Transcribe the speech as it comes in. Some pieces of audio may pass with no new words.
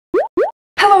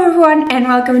Hello everyone and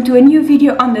welcome to a new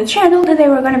video on the channel. Today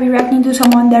we're gonna be reacting to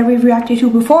someone that we've reacted to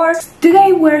before.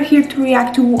 Today we're here to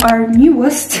react to our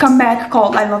newest comeback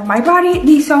called I Love My Body.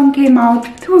 This song came out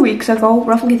 3 weeks ago,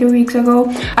 roughly 3 weeks ago.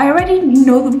 I already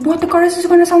know what the chorus is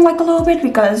gonna sound like a little bit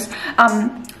because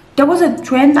there was a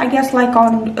trend, I guess, like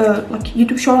on like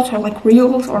YouTube shorts or like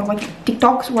reels or like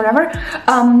TikToks, whatever,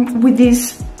 with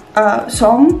this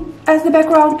song as the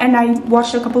background, and I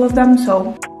watched a couple of them,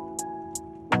 so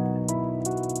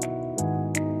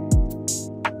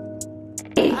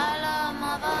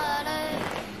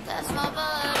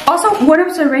also, one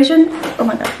observation, oh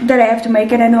my god, that I have to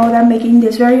make, and I know that I'm making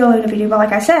this very early in the video, but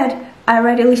like I said, I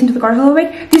already listened to the chorus a little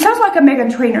bit. This sounds like a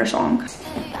Meghan Trainor song.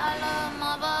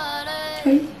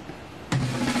 Okay.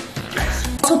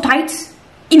 Also, tights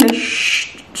in the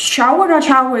shower, not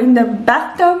shower, in the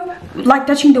bathtub, like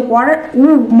touching the water.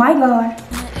 Oh my god.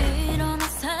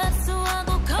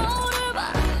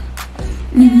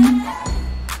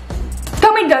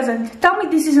 Tell me it doesn't. Tell me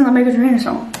this isn't a Meghan Trainor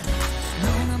song.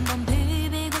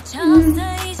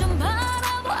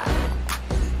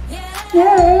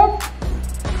 Yeah.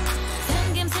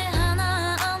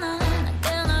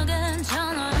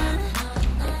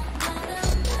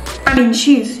 I mean,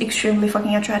 she's extremely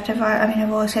fucking attractive. I mean,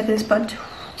 I've always said this, but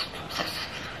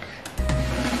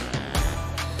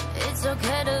it's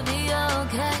okay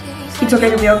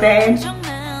to be okay.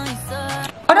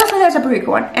 Honestly, that's a pretty good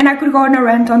one, and I could go on a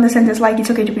rant on the sentence like it's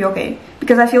okay to be okay,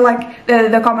 because I feel like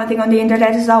the common thing on the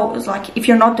internet is always like, if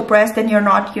you're not depressed, then you're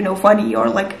not, you know, funny or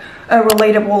like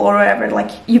relatable or whatever.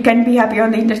 Like, you can be happy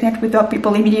on the internet without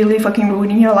people immediately fucking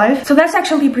ruining your life. So that's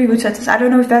actually a pretty good sentence. I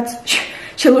don't know if that's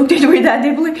she looked into it that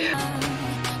deeply.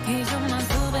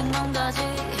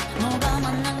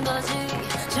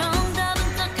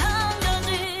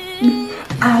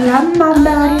 I love my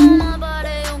body.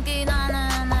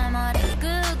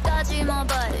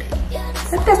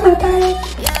 That's my body.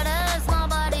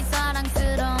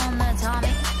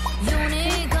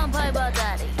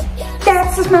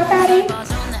 That's just my body.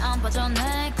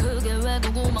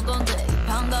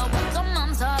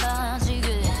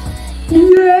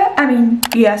 Yeah, I mean,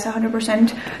 yes,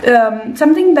 100%.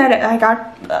 Something that I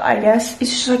got, I guess, is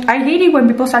just like, I hate it when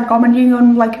people start commenting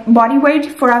on like body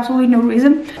weight for absolutely no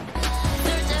reason.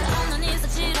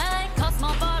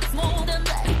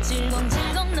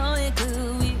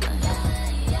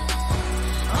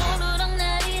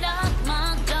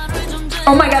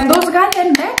 Oh my god, those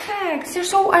goddamn backpacks, they're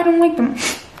so, I don't like them.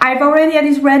 I've already had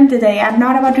this rant today. I'm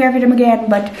not about to have them again,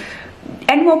 but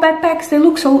animal backpacks, they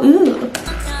look so ugh.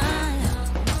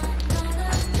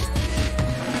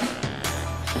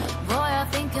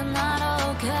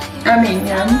 I mean,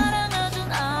 yeah.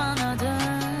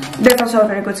 That's also a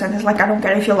very good sentence, like, I don't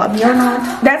care if you love me or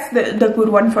not. That's the good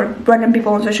one for random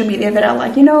people on social media that are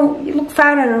like, you know, you look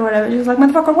fatter or whatever. Just like,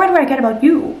 motherfucker, why do I care about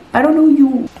you? I don't know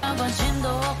you.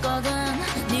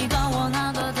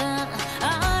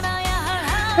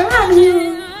 I love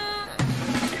you.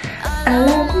 I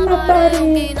love my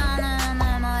body.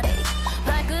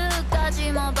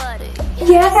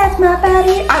 Yeah, that's my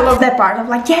body. I love that part of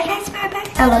like, yeah, that's my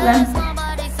body. I love that.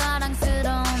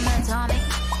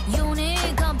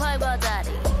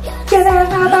 Yeah,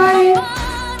 that's my body.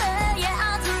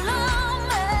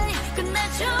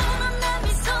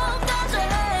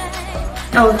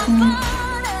 Oh,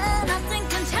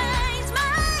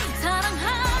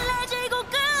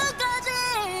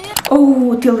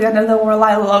 oh, till the end of the world,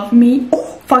 I love me.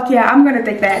 Oh, fuck yeah, I'm gonna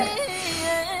take that.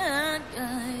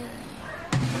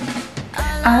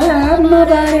 I love my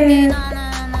body.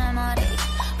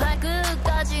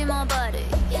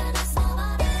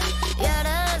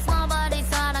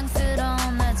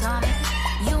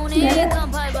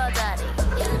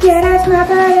 Yeah, that's my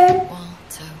body.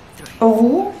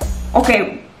 Oh,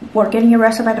 okay, we're getting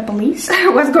arrested by the police.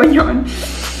 What's going on?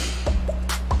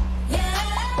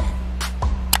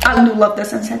 I do love the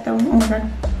sunset though. Oh my god,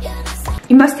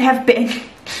 it must have been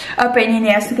a pain in the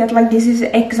ass to get like this is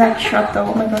the exact shot though.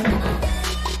 Oh my god,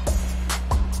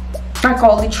 I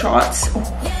call it shots. Oh.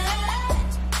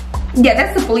 Yeah,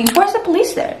 that's the police. Where's the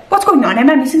police there? What's going on? Am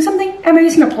I missing something? Am I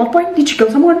missing a plot point? Did she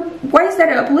kill someone? Why is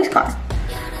there a police car?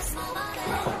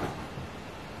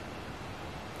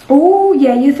 Oh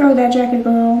yeah, you throw that jacket,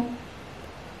 girl.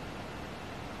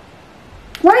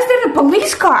 Why is there a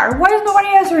police car? Why is nobody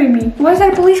answering me? Why is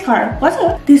there a police car? What's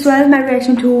up? This was my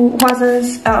reaction to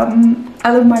HWASA's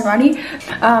I Love My Body.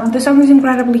 The song is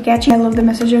incredibly catchy. I love the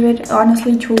message of it,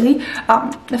 honestly, truly.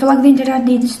 I feel like the internet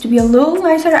needs to be a little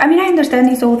nicer. I mean, I understand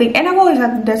this whole thing, and I've always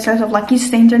had that sense of like, it's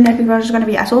the internet, people are just gonna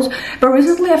be assholes. But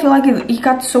recently I feel like it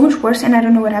got so much worse, and I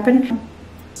don't know what happened.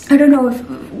 I don't know if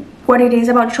what it is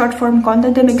about short form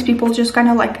content that makes people just kind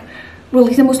of like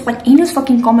release the most like heinous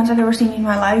fucking comments I've ever seen in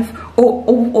my life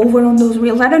over on those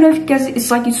reels. I don't know if because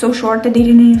it's like it's so short that they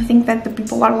didn't even think that the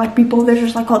people are like people. They're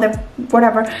just like, oh, they're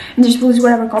whatever, and just release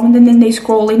whatever comment, and then they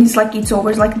scroll and it's like it's over.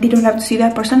 It's like they don't have to see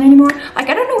that person anymore. Like,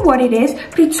 I don't know what it is,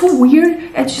 but it's so weird.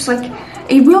 It's just like,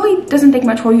 it really doesn't take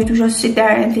much for you to just sit there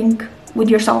and think with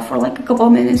yourself for like a couple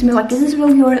of minutes and be like, is this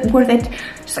really worth it?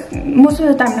 Just like, most of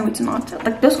the time, no, it's not.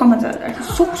 Like, those comments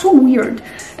are so weird,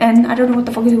 and I don't know what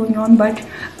the fuck is going on. But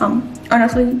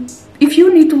honestly, if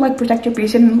you need to like protect your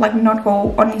peace and like not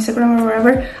go on Instagram or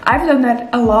whatever, I've done that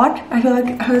a lot. I feel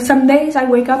like some days I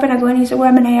wake up and I go on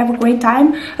Instagram and I have a great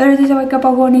time. Other days I wake up,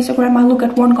 I'll go on Instagram, I look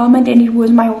at one comment and it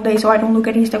was my whole day, so I don't look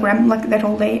at Instagram like that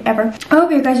whole day ever. I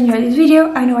hope you guys enjoyed this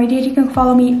video. I know I did. You can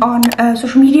follow me on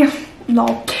social media. No,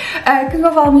 you can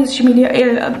go follow me on social media.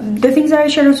 The things that I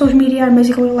share on social media are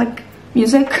basically like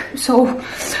music, so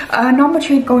not much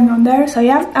hate going on there. So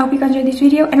yeah, I hope you guys enjoyed this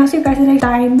video, and I'll see you guys the next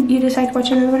time you decide to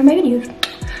watch another one of my videos.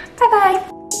 Bye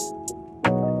bye.